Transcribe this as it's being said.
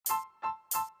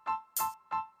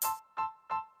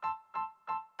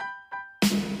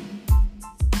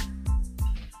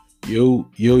Yo,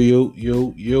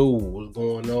 what's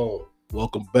going on?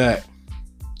 Welcome back to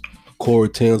Corey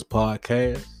Tim's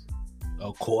podcast.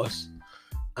 Of course,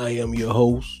 I am your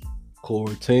host,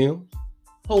 Corey Tim.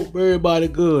 Hope everybody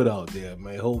good out there,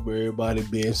 man. Hope everybody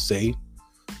being safe.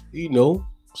 Be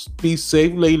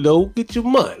safe, lay low, get your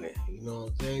money. You know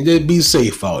what I'm saying? Just be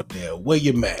safe out there. Wear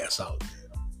your mask out there.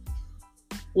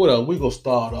 What up? We gonna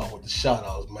start off with the shout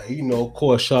outs, man. Of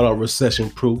course, shout out Recession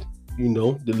Proof.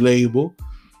 The label.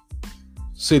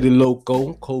 City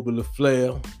Loco, Kobe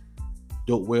LaFleur,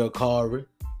 Dope Well Carver.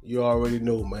 You already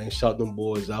know, man. Shout them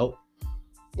boys out.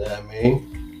 Know what I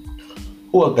mean?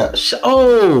 Who I got? Tasha.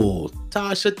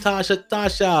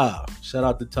 Shout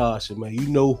out to Tasha, man. You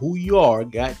know who you are,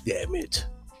 god damn it.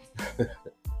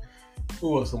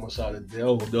 Who else I'm gonna shout out there?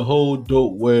 Oh, the whole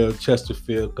Dope Well,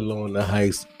 Chesterfield, Kelowna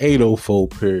Heights, 804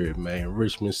 period, man.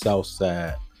 Richmond,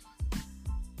 Southside,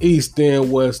 East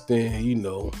End, West End,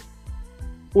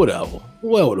 whatever.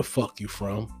 Wherever the fuck you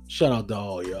from. Shout out to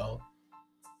all y'all.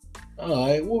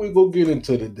 Alright, what we gonna get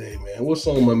into today, man? What's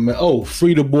on my mind? Oh,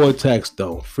 free the boy Tax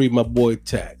though. Free my boy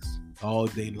Tax. All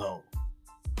day long.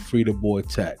 Free the boy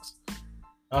Tax.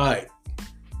 Alright.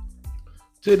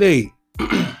 Today,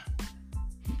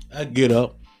 I get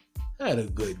up. I had a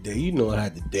good day. I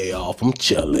had the day off. I'm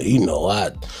chilling. I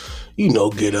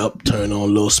get up, turn on a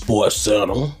little Sports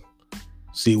Center.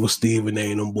 See what Stephen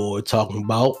A. and them boys talking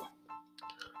about.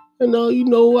 And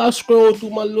I scroll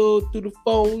through through the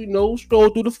phone, scroll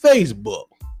through the Facebook.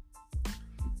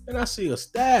 And I see a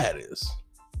status.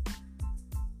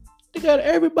 They got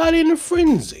everybody in a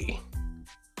frenzy.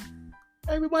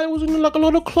 Everybody was in like a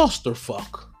little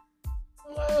clusterfuck.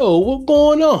 I'm like, oh, what's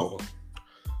going on?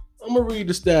 I'm going to read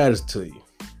the status to you.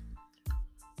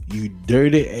 You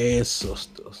dirty ass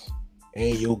sisters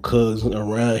and your cousin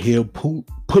around here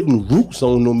putting roots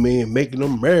on them men, making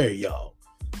them marry y'all.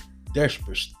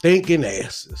 Desperate stinking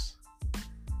asses.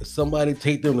 If somebody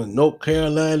take them to North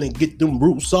Carolina and get them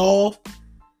roots off,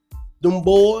 them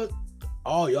boys,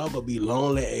 all y'all gonna be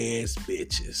lonely ass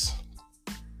bitches.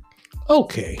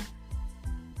 Okay.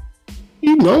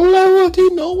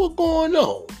 What's going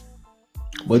on.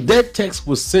 But that text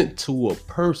was sent to a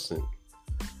person.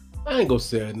 I ain't gonna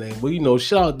say her name, but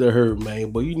shout out to her,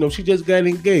 man. But she just got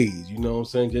engaged. You know what I'm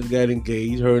saying? Just got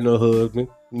engaged, her and her husband.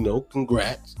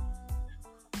 Congrats.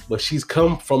 But she's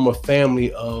come from a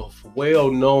family of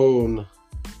well-known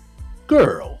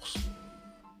girls.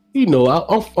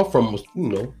 I'm from,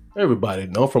 everybody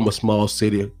know I'm from a small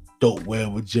city,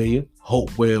 Dopewell, Virginia,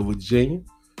 Hopewell, Virginia.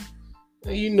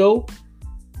 And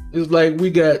it's like we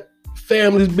got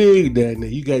families big down there.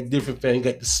 You got different families.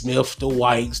 You got the Smiths, the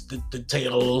Whites, the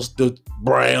Taylors, the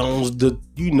Browns,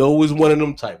 it's one of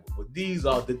them type. But these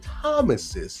are the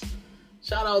Thomases.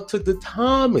 Shout out to the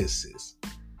Thomases.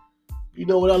 You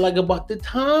know what I like about the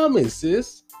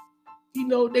Thomases?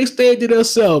 They stay to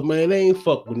themselves, man. They ain't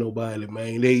fuck with nobody,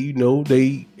 man. They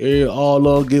all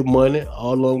of them get money.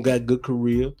 All of them got good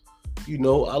career. I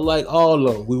like all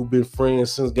of them. We've been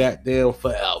friends since goddamn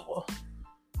forever.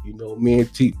 Me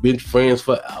and T been friends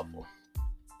forever.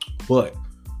 But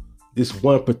this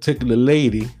one particular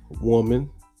woman,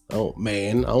 I don't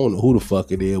know who the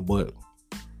fuck it is, but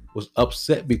was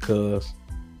upset because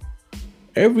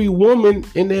every woman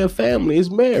in their family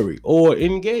is married or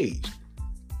engaged.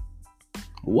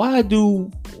 Why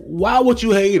would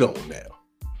you hate on that?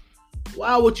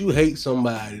 Why would you hate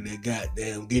somebody that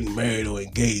goddamn getting married or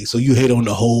engaged so you hate on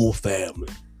the whole family?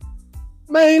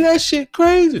 Man, that shit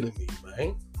crazy to me,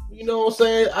 man. You know what I'm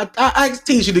saying? I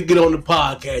teach you to get on the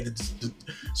podcast.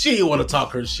 She didn't want to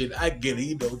talk her shit. I get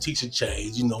it. Teach her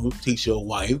change. Teach your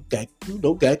wife. Got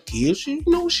kids. She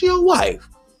a wife.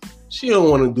 She don't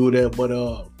want to do that, but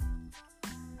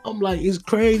I'm like, it's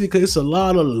crazy because it's a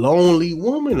lot of lonely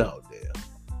women out there.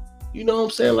 You know what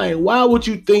I'm saying? Like, why would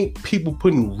you think people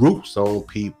putting roots on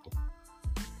people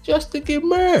just to get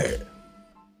married?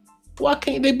 Why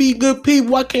can't they be good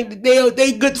people? Why can't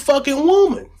they good fucking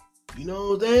woman? You know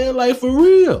what I'm saying? Like, for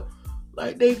real.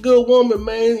 Like, they good woman,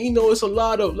 man. It's a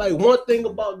lot of, like, one thing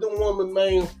about them women,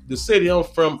 man, the city I'm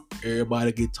from,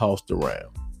 everybody get tossed around.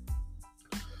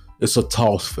 It's a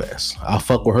toss fest. I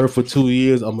fuck with her for 2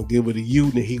 years. I'm going to give her to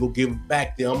you. Then he go give it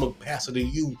back. Then I'm going to pass her to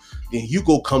you. Then you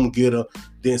go come get her.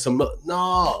 Then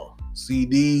no. See,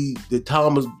 the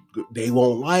Thomas, they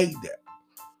won't like that.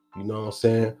 You know what I'm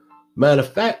saying? Matter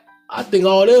of fact, I think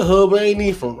all their husband ain't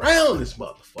even from around this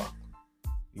motherfucker.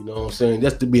 You know what I'm saying?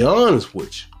 Just to be honest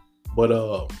with you. But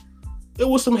it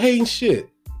was some hating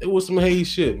shit. Man.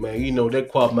 That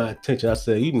caught my attention. I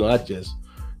said, I just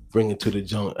bring it to the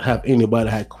junk. Have anybody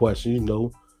had questions,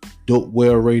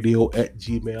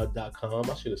 dopewellradio@gmail.com.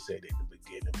 I should have said that in the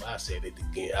beginning. it, but I said it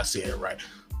again. I said it right.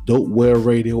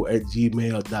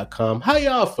 dopewearradio@gmail.com. How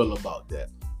y'all feel about that?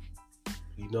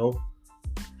 You know?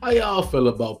 How y'all feel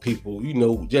about people,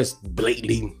 just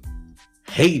blatantly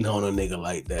hating on a nigga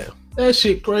like that? That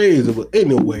shit crazy. But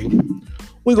anyway,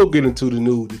 we gonna get into the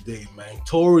news today, man.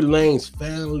 Tory Lanez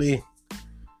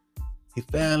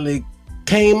finally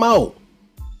came out.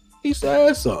 He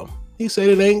said something. He said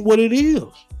it ain't what it is.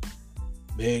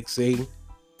 Meg say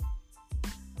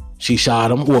she shot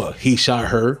him. What? He shot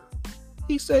her.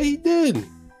 He said he didn't.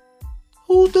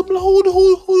 Who do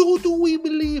we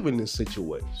believe in this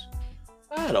situation?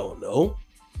 I don't know.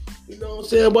 You know what I'm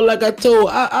saying? But like I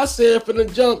said from the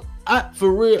jump,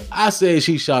 I said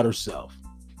she shot herself.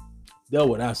 That's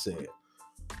what I said.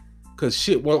 Cause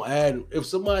shit won't add. If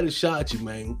somebody shot you,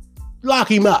 man, lock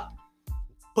him up.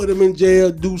 Put him in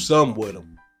jail, do something with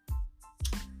him.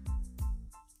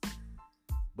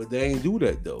 But they ain't do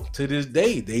that though. To this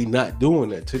day, they not doing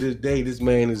that. To this day, this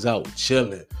man is out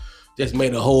chilling. Just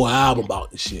made a whole album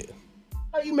about this shit.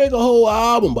 How you make a whole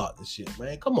album about this shit,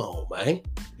 man? Come on, man.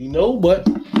 But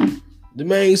the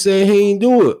man said he ain't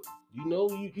do it.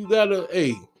 You gotta,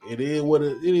 it is what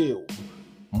it is.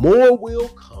 More will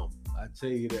come. I tell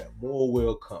you that. More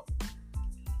will come.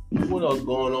 What else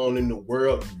going on in the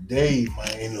world today,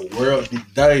 man? In the world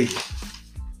today.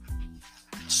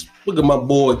 Look at my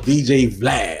boy DJ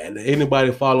Vlad.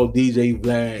 Anybody follow DJ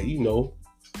Vlad,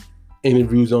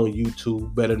 interviews on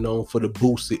YouTube, better known for the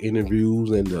Boosie interviews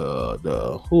and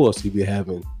the who else he be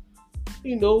having?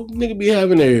 Nigga be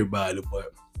having everybody,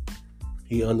 but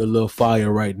he under a little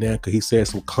fire right now because he said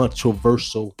some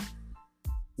controversial.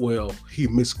 Well, he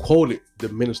misquoted the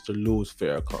minister Louis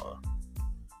Farrakhan.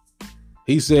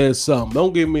 He said something.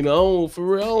 Don't get me for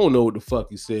real. I don't know what the fuck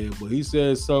he said, but he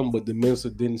said something, but the minister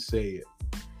didn't say it.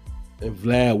 And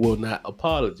Vlad will not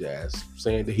apologize,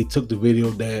 saying that he took the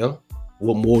video down.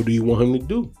 What more do you want him to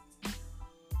do?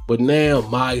 But now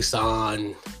my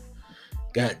son,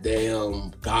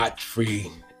 goddamn Godfrey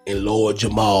and Lord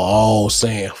Jamal all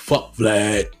saying, fuck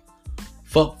Vlad.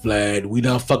 Fuck Vlad. We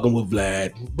not fucking with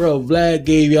Vlad. Bro, Vlad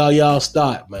gave y'all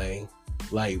start, man.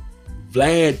 Like,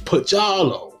 Vlad put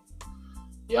y'all on.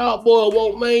 Y'all boy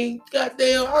won't, man.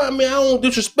 Goddamn, I don't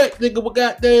disrespect nigga, but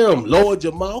goddamn Lord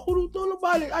Jamal. Don't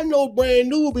nobody, I know brand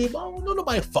new, but don't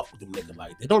nobody fuck with them niggas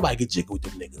like that. Don't nobody get jiggy with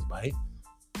them niggas, man.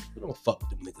 We don't fuck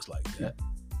with them niggas like that.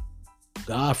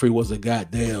 Godfrey was a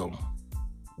goddamn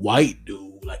white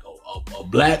dude, like a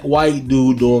black white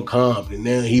dude doing comedy.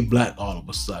 Now he black all of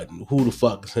a sudden. Who the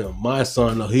fuck is him? My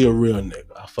son, he a real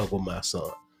nigga. I fuck with my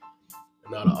son.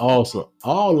 And out of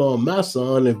all on my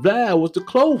son and Vlad was the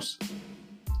closest.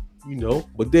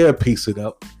 But they'll piece it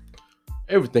up.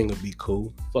 Everything will be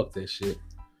cool. Fuck that shit.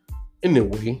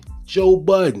 Anyway, Joe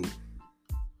Budden.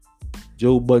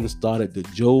 Joe Budden started the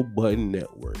Joe Budden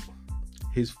Network.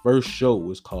 His first show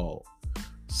was called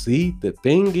See the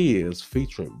Thing Is,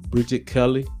 featuring Bridget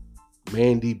Kelly,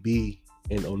 Mandy B,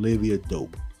 and Olivia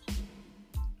Dope.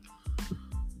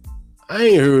 I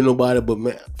ain't heard nobody but,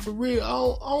 man, for real,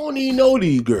 I don't even know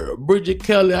these girls. Bridget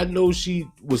Kelly, I know she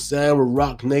was signed with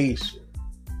Rock Nation.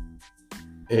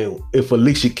 And if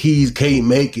Alicia Keys can't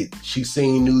make it, she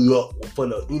sing New York for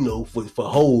the, for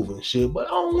Hove and shit. But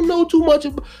I don't know too much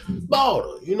about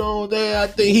her. I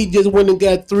think he just went and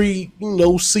got 3,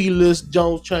 C-list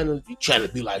Jones trying to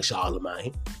be like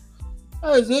Charlamagne.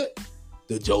 That's it.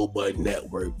 The Joe Budden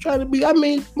Network. Trying to be,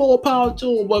 more power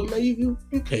to him, but man, you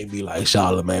can't be like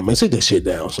Charlamagne, man. Sit that shit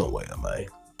down somewhere, man.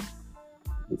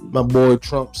 My boy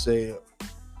Trump said,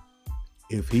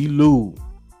 if he lose,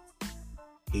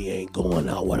 he ain't going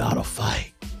out without a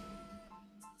fight.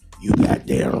 You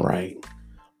goddamn right.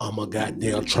 I'm a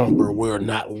goddamn Trumper. We're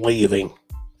not leaving.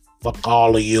 Fuck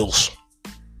all of yous.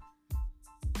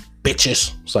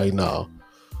 Bitches. Say no.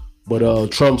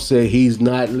 But Trump said he's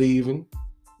not leaving.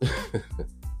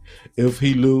 If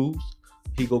he lose,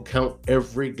 he gonna count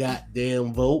every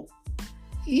goddamn vote.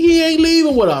 He ain't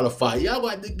leaving without a fight. Y'all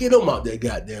got to get him out that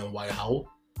goddamn White House.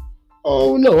 I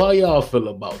don't know. How y'all feel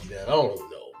about that? I don't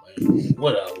know.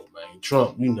 Whatever, man.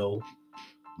 Trump,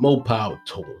 more power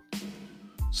to him.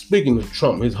 Speaking of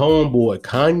Trump, his homeboy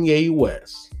Kanye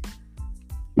West.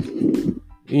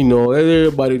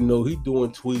 Everybody know he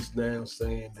doing tweets now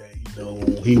saying that,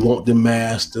 he want the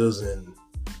masters and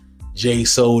Jay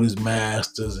sold his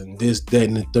masters and this, that,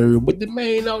 and the third. But the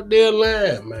man out there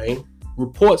lying, man.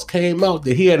 Reports came out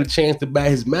that he had a chance to buy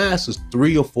his masters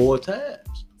 3 or 4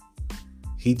 times.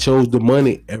 He chose the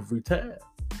money every time.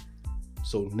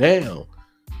 So now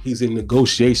he's in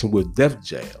negotiation with Def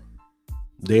Jam.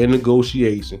 They're in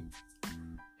negotiation.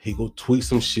 He go tweet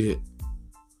some shit.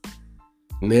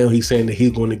 Now he's saying that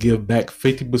he's going to give back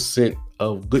 50%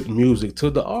 of good music to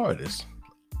the artist.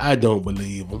 I don't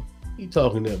believe him. He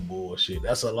talking that bullshit.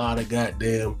 That's a lot of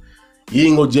goddamn. You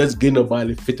ain't gonna just get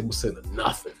nobody 50% of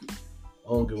nothing. I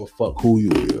don't give a fuck who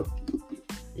you are.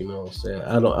 You know what I'm saying?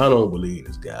 I don't believe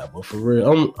this guy, but for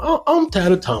real, I'm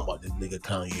tired of talking about this nigga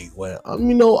Kanye. Well,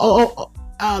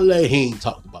 I'll let him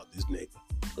talk about this nigga,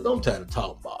 cause I'm tired of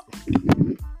talking about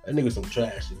him. That nigga some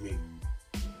trash to me.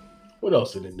 What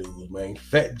else in the news, man?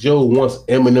 Fat Joe wants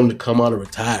Eminem to come out of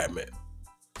retirement.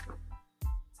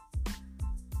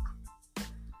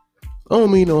 I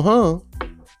don't mean no harm.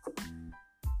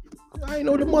 I ain't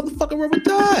know the motherfucker ever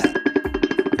retired.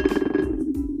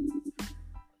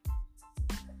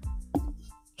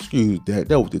 Excuse that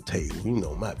was the table. You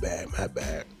know, my bad.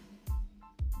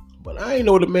 But I ain't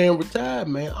know the man retired,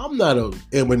 man. I'm not a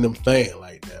Eminem fan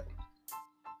like that.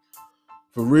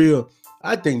 For real,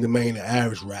 I think the man the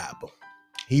average rapper.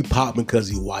 He popping because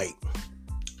he white.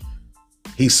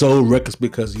 He sold records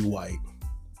because he white.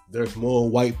 There's more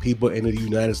white people in the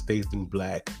United States than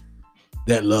black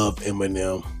that love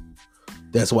Eminem.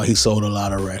 That's why he sold a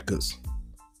lot of records.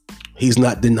 He's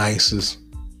not the nicest.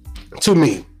 To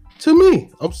me,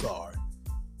 I'm sorry.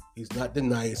 He's not the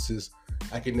nicest.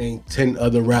 I can name 10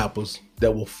 other rappers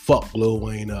that will fuck Lil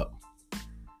Wayne up.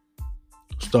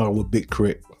 Starting with Big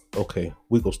Crit. Okay,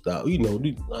 we gonna stop. You know,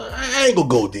 I ain't gonna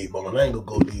go deep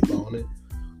on it.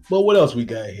 But what else we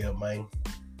got here, man?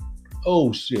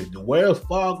 Oh shit, the Wells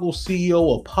Fargo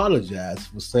CEO apologized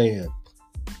for saying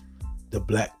the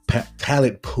black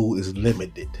talent pool is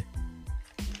limited.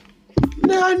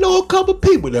 Now I know a couple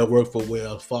people that work for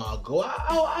Wells Fargo.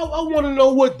 I want to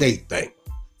know what they think.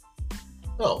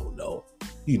 I don't know.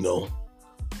 You know,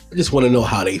 I just want to know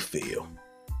how they feel.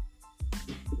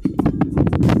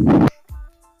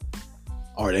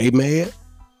 Are they mad?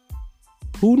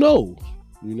 Who knows?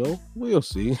 You know, we'll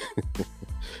see.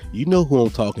 You know who I'm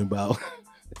talking about.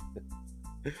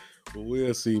 But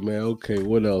we'll see, man. Okay,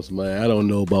 what else, man? I don't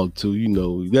know about too. You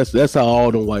know, that's how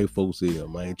all them white folks is,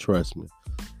 man. Trust me.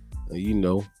 And you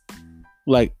know,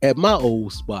 like at my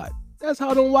old spot, that's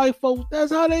how them white folks.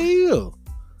 That's how they is.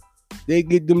 They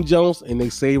get them Jones and they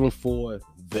save them for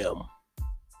them.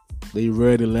 They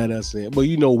ready to let us in. But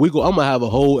you know, I'm gonna have a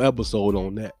whole episode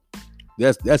on that.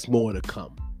 That's more to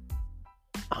come.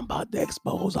 I'm about to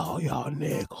expose all y'all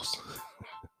niggas.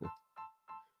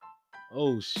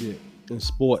 Oh shit. In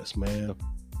sports, man.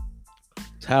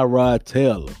 Tyrod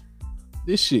Taylor.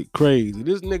 This shit crazy.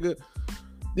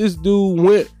 This dude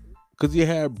went because he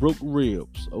had broke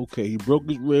ribs. Okay, he broke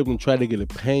his rib and tried to get a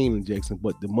pain injection,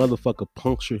 but the motherfucker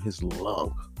punctured his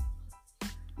lung.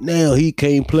 Now he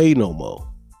can't play no more.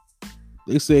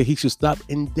 They said he should stop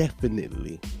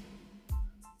indefinitely.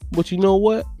 But you know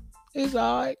what? It's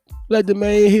alright. Let the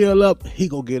man heal up. He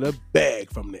gonna get a bag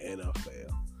from the NFL.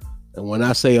 And when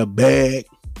I say a bag,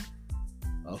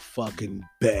 a fucking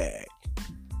bag.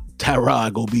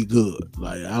 Tyrod gonna be good.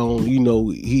 Like,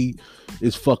 he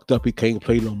is fucked up. He can't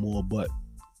play no more. But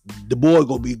the boy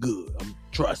gonna be good.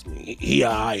 Trust me. He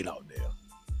alright out there.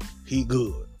 He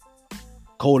good.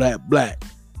 Kodak Black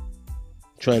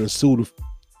trying to sue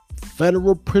the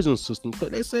federal prison system because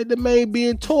they said the man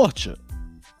being tortured.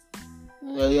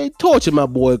 They tortured my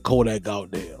boy Kodak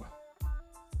out there.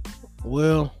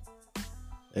 Well,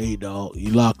 hey dog,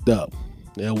 you locked up.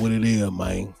 That's what it is,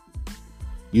 man.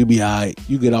 You be alright.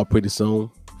 You get out pretty soon.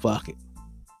 Fuck it.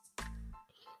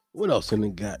 What else in the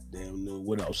goddamn news?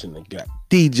 What else in the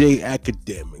DJ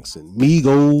Academics and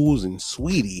Migos and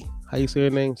Sweetie. How you say her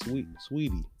name?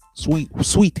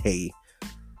 Sweetie.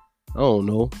 I don't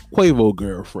know. Quavo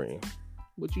girlfriend.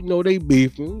 But you know they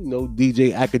beefing. You know,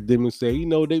 DJ Academics say, you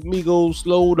know, they Migos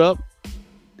slowed up.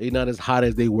 They not as hot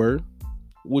as they were,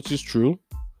 which is true.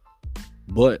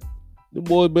 But the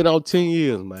boy been out 10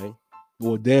 years, man.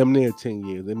 Well, damn near 10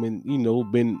 years. I mean, you know,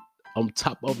 been on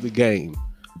top of the game.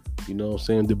 You know what I'm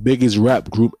saying? The biggest rap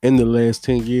group in the last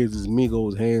 10 years is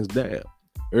Migos, hands down.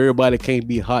 Everybody can't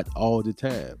be hot all the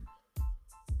time.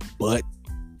 But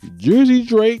Jersey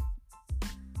Drake,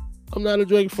 I'm not a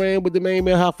Drake fan, but the main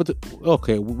man hot for...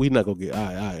 Okay, we not gonna get...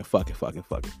 All right, fuck it.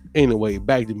 Anyway,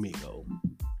 back to Migos.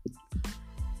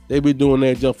 They been doing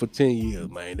that jump for 10 years,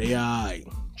 man. They all right.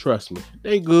 Trust me.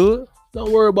 They good.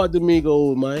 Don't worry about the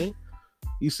Migos, man.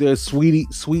 He said Sweet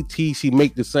Tea, she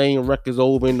make the same records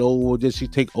over and over. Just she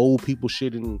take old people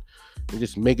shit and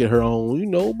just make it her own, you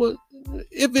know. But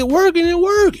if it working, it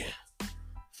working.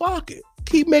 Fuck it.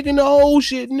 Keep making the old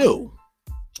shit new.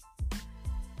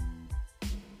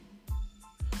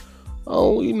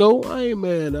 Oh, you know, I ain't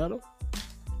mad at him.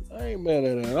 I ain't mad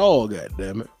at it at all,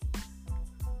 goddammit.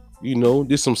 You know,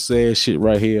 this some sad shit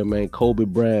right here, man. Kobe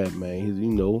Bryant, man. You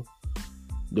know,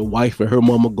 The wife and her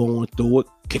mama going through it,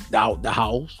 kicked out the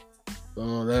house. You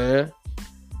know what I'm saying?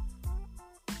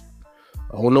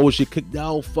 I don't know what she kicked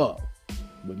out for.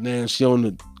 But now she on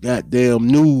the goddamn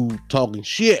news talking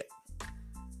shit.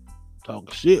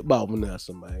 Talking shit about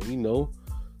Vanessa, man. You know,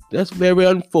 that's very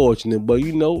unfortunate. But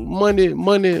you know,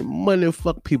 money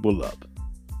fuck people up.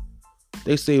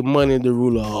 They say money the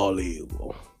rule of all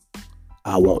evil.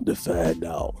 I want to find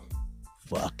out.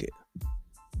 Fuck it.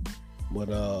 But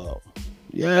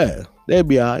yeah, they'll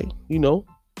be alright, you know.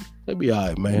 They'll be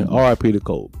alright, man. R.I.P. to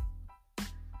Kobe.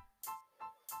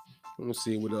 Let me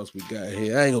see what else we got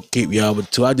here. I ain't gonna keep y'all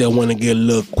with two. I just want to get a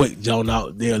little quick John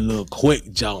out there, a little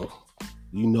quick John.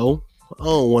 You know, I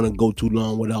don't want to go too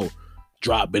long without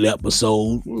dropping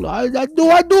episodes. You know, I do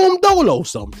them dolo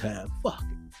sometimes. Fuck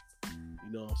it.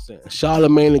 You know what I'm saying?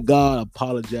 Charlamagne the God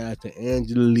apologized to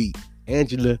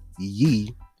Angela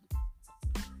Yee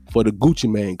for the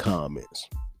Gucci Mane comments.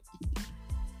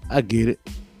 I get it.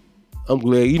 I'm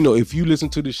glad. You know, if you listen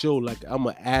to the show, like I'm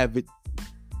an avid.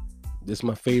 This is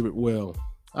my favorite. Well,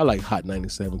 I like Hot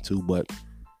 97 too, but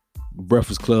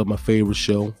Breakfast Club, my favorite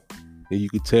show. And you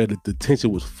could tell that the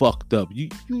tension was fucked up. You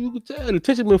could tell the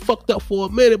tension been fucked up for a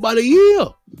minute, about a year.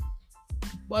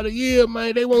 About a year,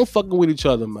 man. They weren't fucking with each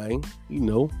other, man. You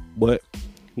know, but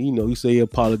you know, he said he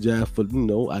apologized for, you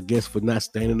know, I guess for not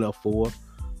standing up for her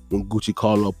when Gucci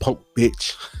called her a punk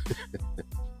bitch.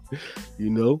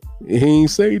 You know, he ain't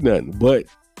say nothing. But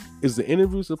is the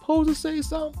interview supposed to say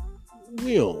something?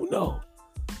 We don't know.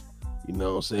 You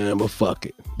know what I'm saying? But fuck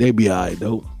it. They be alright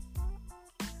though.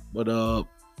 But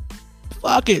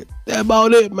fuck it. That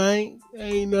about it, man.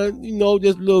 Ain't nothing, you know,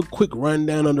 just a little quick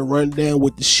rundown on the rundown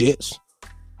with the shits.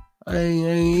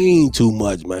 Ain't too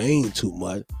much, man. Ain't too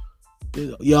much.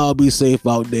 Y'all be safe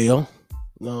out there. You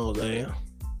know what I'm saying?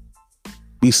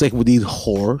 Be safe with these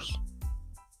whores.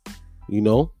 You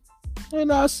know?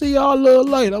 And I'll see y'all a little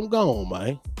later. I'm gone,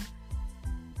 man.